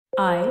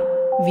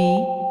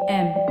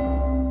IVM.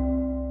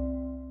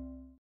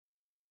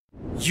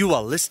 You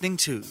are listening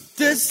to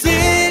The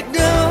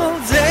Signal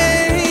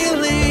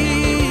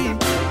Daily.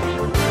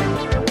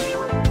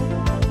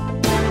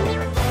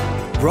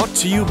 Brought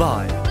to you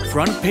by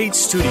Front Page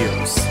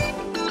Studios.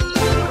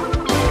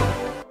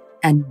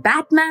 And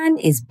Batman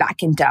is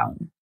back in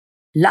town.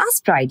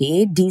 Last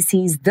Friday,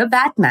 DC's The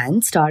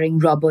Batman, starring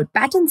Robert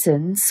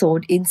Pattinson,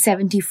 sold in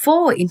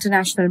 74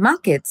 international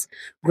markets,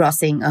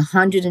 grossing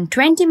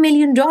 $120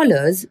 million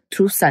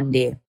through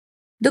Sunday.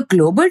 The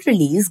global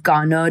release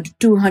garnered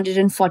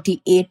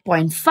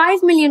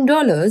 $248.5 million,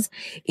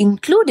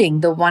 including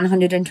the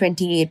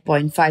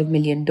 $128.5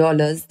 million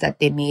that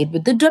they made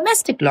with the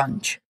domestic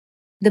launch.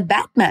 The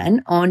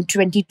Batman earned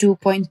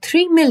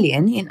 $22.3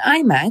 million in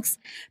IMAX,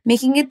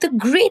 making it the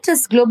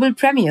greatest global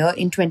premiere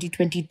in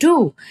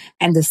 2022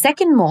 and the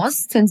second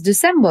most since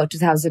December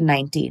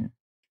 2019.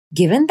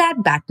 Given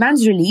that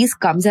Batman's release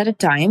comes at a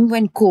time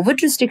when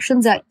COVID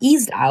restrictions are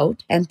eased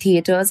out and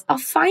theaters are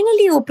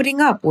finally opening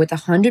up with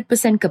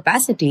 100%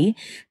 capacity,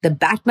 the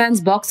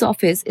Batman's box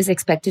office is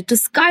expected to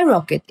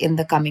skyrocket in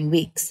the coming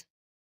weeks.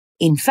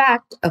 In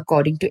fact,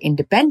 according to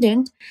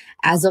Independent,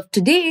 as of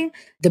today,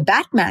 The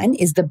Batman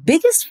is the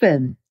biggest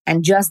film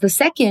and just the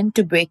second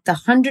to break the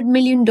 $100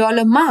 million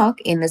mark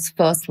in its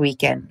first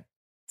weekend.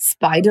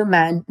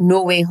 Spider-Man: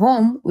 No Way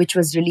Home, which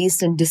was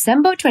released in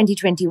December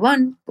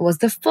 2021, was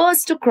the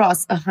first to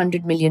cross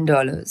 $100 million.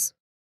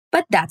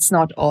 But that's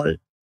not all.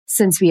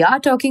 Since we are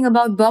talking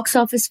about box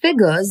office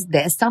figures,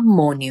 there's some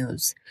more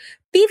news.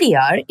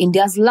 PVR,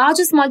 India's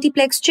largest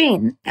multiplex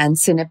chain, and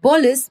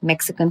Cinepolis,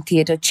 Mexican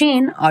theater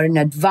chain, are in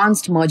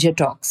advanced merger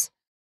talks.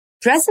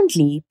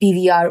 Presently,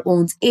 PVR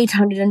owns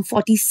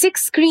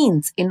 846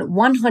 screens in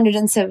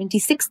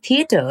 176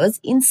 theaters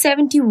in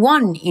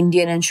 71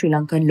 Indian and Sri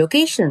Lankan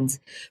locations,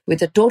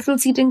 with a total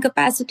seating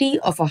capacity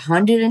of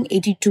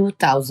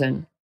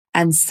 182,000.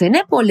 And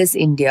Cinepolis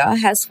India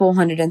has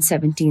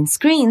 417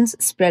 screens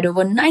spread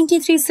over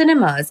 93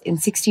 cinemas in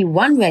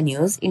 61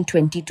 venues in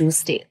 22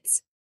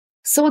 states.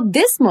 So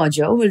this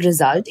merger will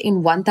result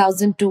in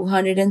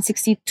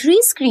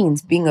 1,263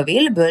 screens being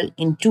available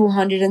in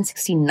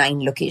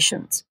 269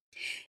 locations.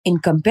 In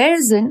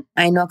comparison,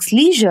 Inox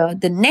Leisure,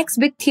 the next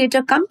big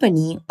theatre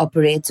company,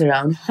 operates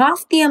around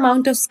half the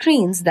amount of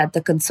screens that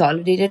the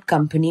consolidated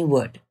company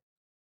would.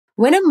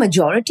 When a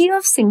majority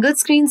of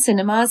single-screen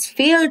cinemas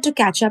failed to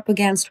catch up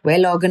against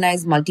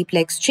well-organized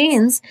multiplex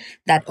chains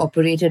that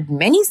operated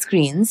many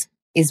screens,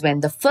 is when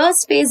the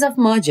first phase of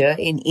merger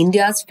in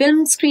India's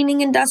film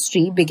screening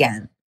industry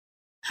began.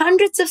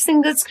 Hundreds of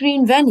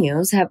single-screen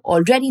venues have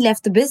already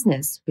left the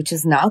business, which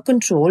is now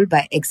controlled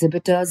by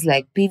exhibitors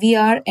like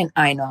PVR and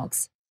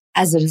Inox.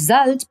 As a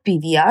result,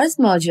 PVR's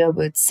merger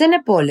with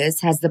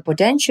Cinepolis has the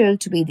potential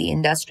to be the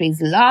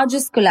industry's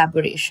largest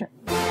collaboration.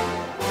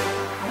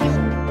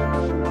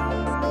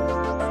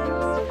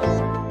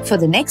 For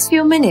the next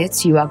few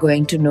minutes, you are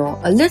going to know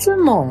a little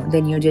more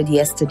than you did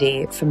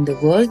yesterday from the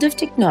world of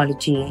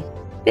technology,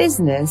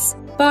 business,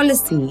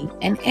 policy,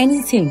 and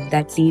anything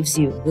that leaves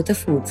you with a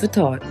food for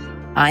thought.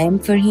 I am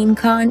Farheen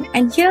Khan,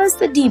 and here's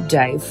the deep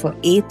dive for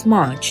 8th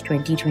March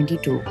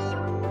 2022.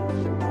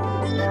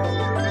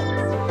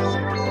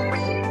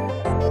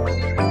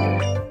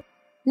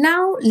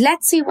 Now,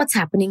 let's see what's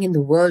happening in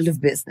the world of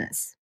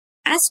business.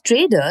 As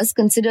traders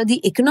consider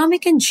the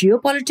economic and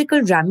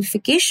geopolitical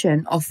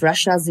ramification of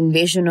Russia's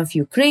invasion of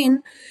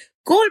Ukraine,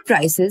 gold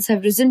prices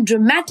have risen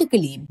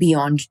dramatically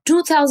beyond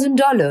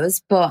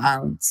 $2,000 per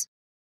ounce.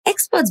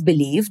 Experts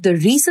believe the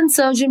recent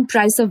surge in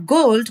price of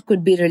gold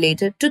could be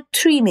related to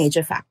three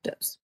major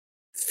factors.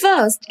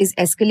 First is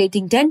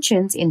escalating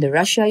tensions in the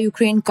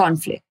Russia-Ukraine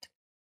conflict.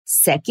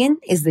 Second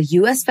is the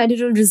US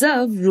Federal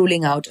Reserve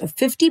ruling out a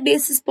 50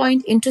 basis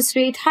point interest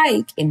rate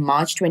hike in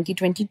March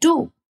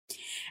 2022.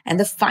 And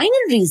the final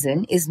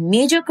reason is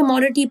major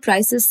commodity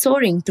prices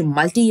soaring to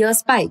multi-year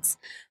spikes,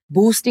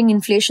 boosting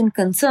inflation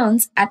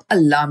concerns at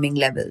alarming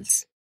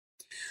levels.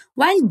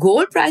 While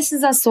gold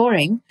prices are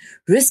soaring,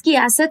 risky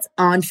assets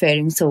aren't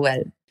faring so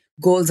well.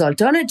 Gold's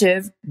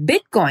alternative,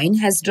 Bitcoin,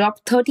 has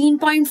dropped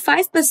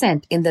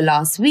 13.5% in the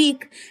last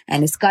week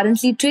and is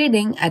currently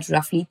trading at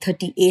roughly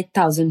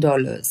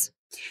 $38,000.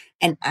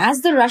 And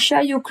as the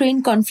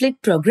Russia-Ukraine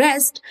conflict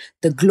progressed,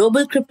 the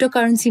global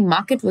cryptocurrency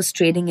market was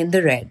trading in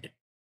the red.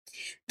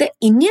 The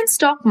Indian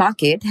stock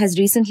market has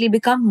recently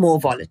become more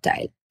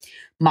volatile.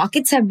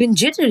 Markets have been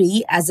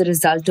jittery as a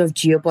result of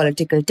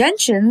geopolitical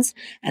tensions,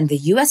 and the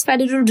US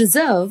Federal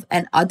Reserve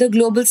and other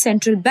global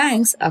central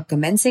banks are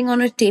commencing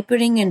on a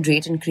tapering and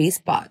rate increase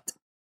path.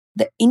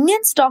 The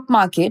Indian stock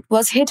market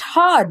was hit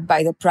hard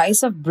by the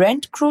price of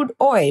Brent crude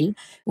oil,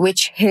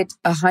 which hit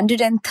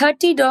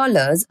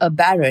 $130 a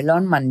barrel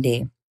on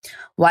Monday,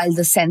 while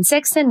the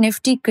Sensex and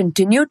Nifty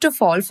continued to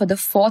fall for the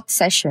fourth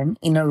session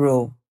in a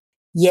row.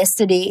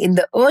 Yesterday, in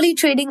the early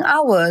trading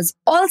hours,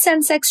 all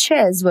Sensex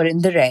shares were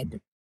in the red.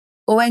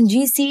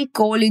 ONGC,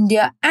 Coal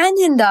India and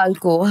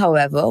Hindalco,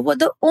 however, were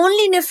the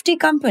only Nifty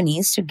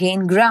companies to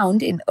gain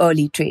ground in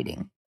early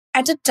trading.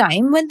 At a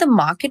time when the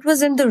market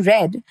was in the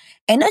red,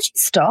 energy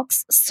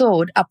stocks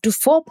soared up to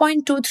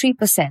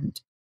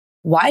 4.23%.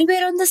 While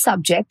we're on the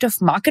subject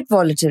of market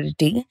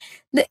volatility,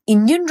 the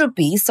Indian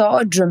rupee saw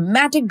a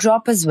dramatic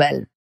drop as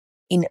well.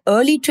 In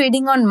early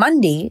trading on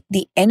Monday,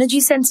 the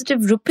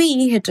energy-sensitive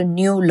rupee hit a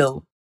new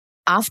low.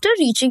 After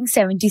reaching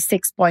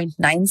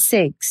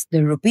 76.96,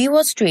 the rupee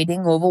was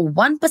trading over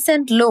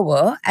 1%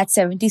 lower at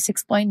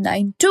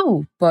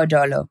 76.92 per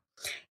dollar,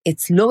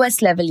 its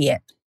lowest level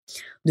yet.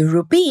 The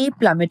rupee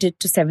plummeted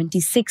to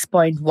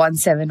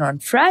 76.17 on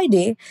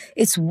Friday,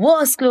 its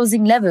worst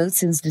closing level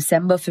since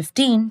December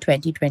 15,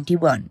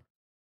 2021.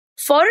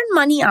 Foreign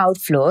money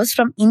outflows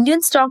from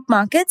Indian stock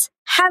markets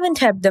haven't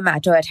helped the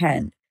matter at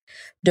hand.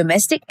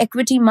 Domestic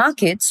equity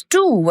markets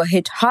too were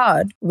hit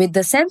hard, with the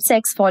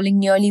Sensex falling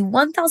nearly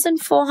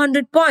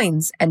 1,400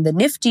 points and the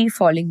Nifty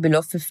falling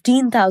below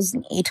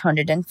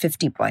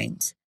 15,850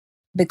 points.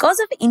 Because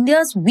of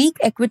India's weak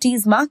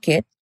equities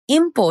market,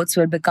 imports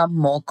will become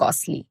more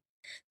costly.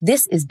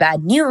 This is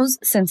bad news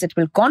since it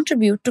will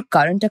contribute to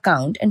current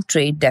account and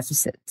trade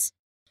deficits.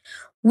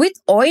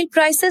 With oil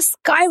prices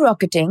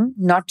skyrocketing,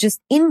 not just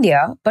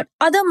India, but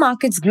other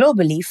markets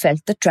globally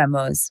felt the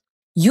tremors.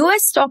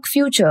 US stock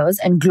futures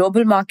and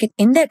global market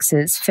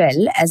indexes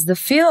fell as the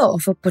fear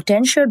of a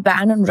potential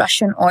ban on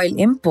Russian oil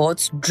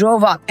imports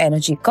drove up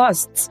energy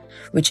costs,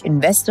 which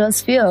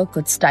investors fear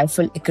could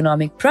stifle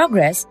economic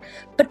progress,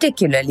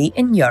 particularly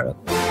in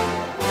Europe.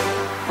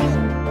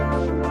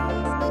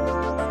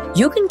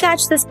 You can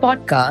catch this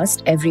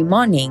podcast every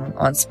morning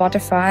on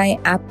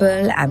Spotify,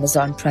 Apple,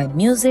 Amazon Prime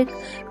Music,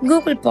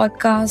 Google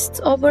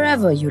Podcasts, or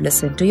wherever you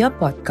listen to your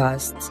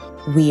podcasts.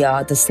 We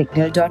are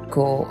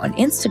thesignal.co on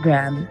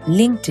Instagram,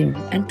 LinkedIn,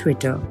 and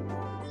Twitter.